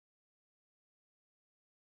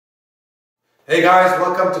Hey guys,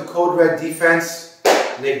 welcome to Code Red Defense.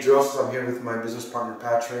 Nick Drost, I'm here with my business partner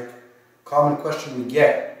Patrick. Common question we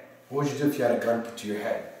get: what would you do if you had a gun put to your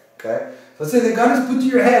head? Okay? So let's say the gun is put to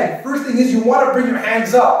your head. First thing is you want to bring your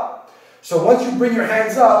hands up. So once you bring your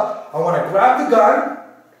hands up, I want to grab the gun,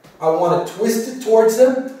 I want to twist it towards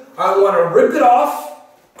him, I want to rip it off,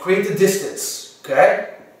 create the distance.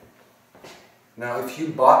 Okay? Now if you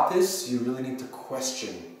bought this, you really need to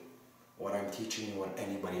question what I'm teaching you, what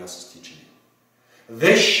anybody else is teaching you.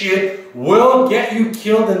 This shit will get you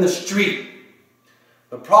killed in the street.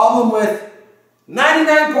 The problem with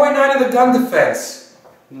 99.9% of the gun defense,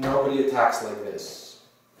 nobody attacks like this.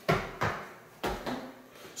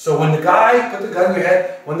 So when the guy put the gun in your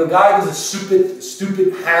head, when the guy does a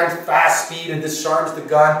stupid hand, fast speed and disarms the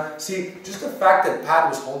gun, see, just the fact that Pat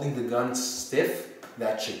was holding the gun stiff,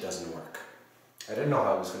 that shit doesn't work. I didn't know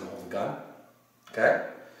how I was going to hold the gun. Okay?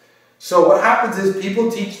 So what happens is people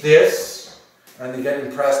teach this, and they get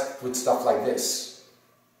impressed with stuff like this.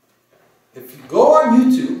 If you go on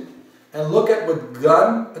YouTube and look at what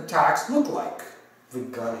gun attacks look like, the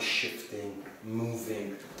gun is shifting,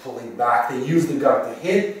 moving, pulling back. They use the gun to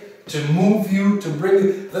hit, to move you, to bring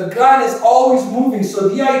you. The gun is always moving. So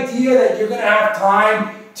the idea that you're going to have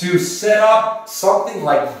time to set up something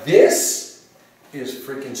like this is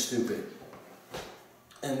freaking stupid.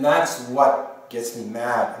 And that's what gets me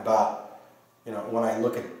mad about, when I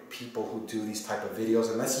look at people who do these type of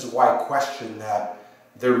videos, and this is why I question that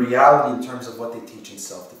the reality in terms of what they teach in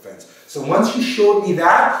self-defense. So once you showed me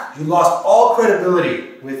that, you lost all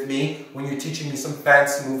credibility with me when you're teaching me some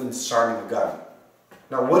fancy move and disarming a gun.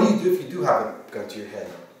 Now what do you do if you do have a gun to your head?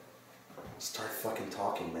 Start fucking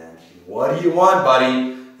talking, man. What do you want,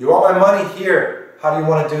 buddy? You want my money? Here. How do you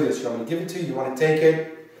want to do this? You want me to give it to you? You want to take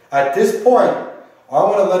it? At this point, I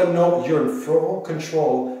want to let him know you're in full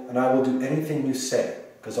control and I will do anything you say.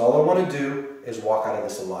 Because all I want to do is walk out of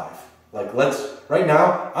this alive. Right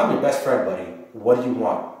now, I'm your best friend, buddy. What do you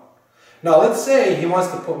want? Now, let's say he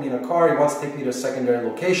wants to put me in a car, he wants to take me to a secondary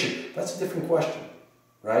location. That's a different question,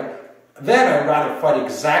 right? Then I'd rather fight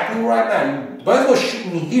exactly where I'm at. You might as well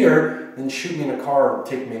shoot me here than shoot me in a car or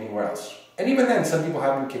take me anywhere else. And even then, some people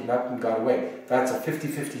have been kidnapped and got away. That's a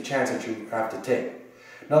 50-50 chance that you have to take.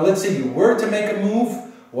 Now, let's say you were to make a move.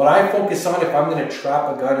 What I focus on, if I'm going to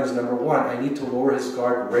trap a gun, is number one, I need to lower his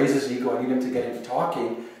guard, raise his ego, I need him to get him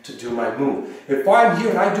talking to do my move. If I'm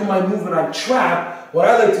here and I do my move and I trap, what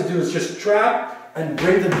I like to do is just trap and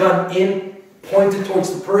bring the gun in, point it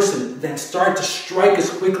towards the person, then start to strike as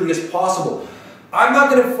quickly as possible. I'm not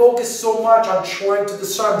going to focus so much on trying to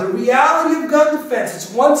disarm. The reality of gun defense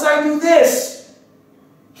is once I do this,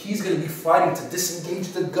 he's going to be fighting to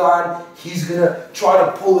disengage the gun. He's going to try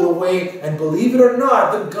to pull it away. And believe it or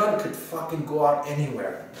not, the gun could fucking go out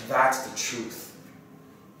anywhere. That's the truth.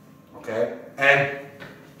 Okay? And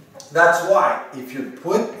that's why, if you're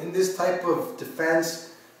put in this type of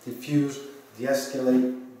defense, diffuse,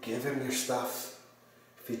 de-escalate, give him your stuff.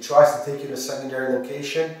 If he tries to take you to a secondary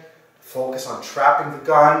location, focus on trapping the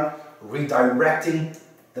gun, redirecting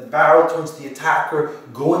the barrel towards the attacker,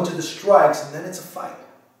 go into the strikes, and then it's a fight.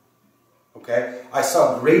 Okay, I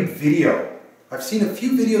saw a great video. I've seen a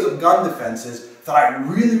few videos of gun defenses that I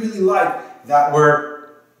really, really liked that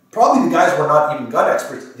were, probably the guys were not even gun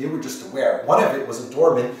experts, they were just aware. One of it was a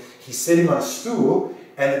doorman, he's sitting on a stool,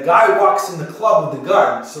 and the guy walks in the club with the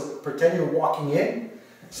gun. So pretend you're walking in.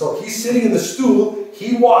 So he's sitting in the stool,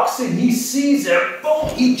 he walks in, he sees it, boom,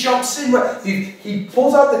 he jumps in, he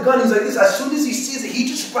pulls out the gun, he's like this. As soon as he sees it, he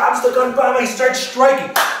just grabs the gun, bam, and he starts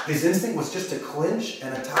striking. His instinct was just to clinch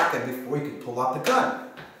and attack him before he could pull out the gun.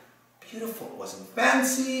 Beautiful. It wasn't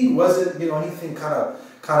fancy, it wasn't, anything kind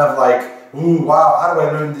of like, ooh, wow, how do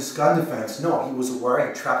I learn this gun defense? No, he was aware,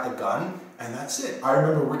 he trapped the gun, and that's it. I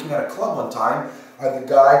remember working at a club one time, I had the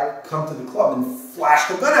guy come to the club and flash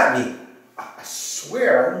the gun at me. I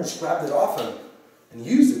swear, I almost grabbed it off him and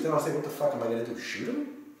used it. Then I was like, what the fuck am I going to do? Shoot him?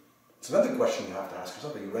 It's another question you have to ask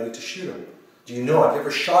yourself. Are you ready to shoot him? Do you know, have you ever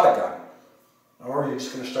shot a gun? Or are you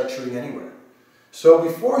just going to start shooting anywhere? So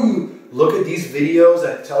before you look at these videos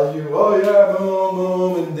that tell you, oh yeah, boom,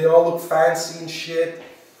 boom, and they all look fancy and shit,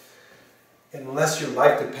 unless your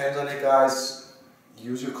life depends on it, guys,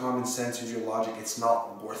 use your common sense, use your logic. It's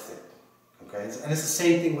not worth it. Okay? And it's the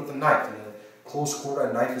same thing with the knife. Close quarter,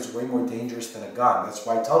 a knife is way more dangerous than a gun. That's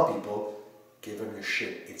why I tell people, give them your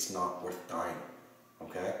shit. It's not worth dying.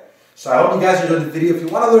 Okay? So I hope you guys enjoyed the video. If you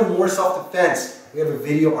want to learn more self-defense, we have a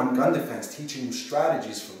video on gun defense teaching you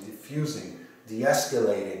strategies from diffusing,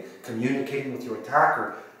 de-escalating, communicating with your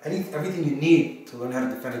attacker, everything you need to learn how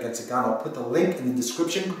to defend against a gun. I'll put the link in the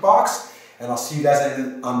description box, and I'll see you guys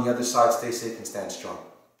on the other side. Stay safe and stand strong.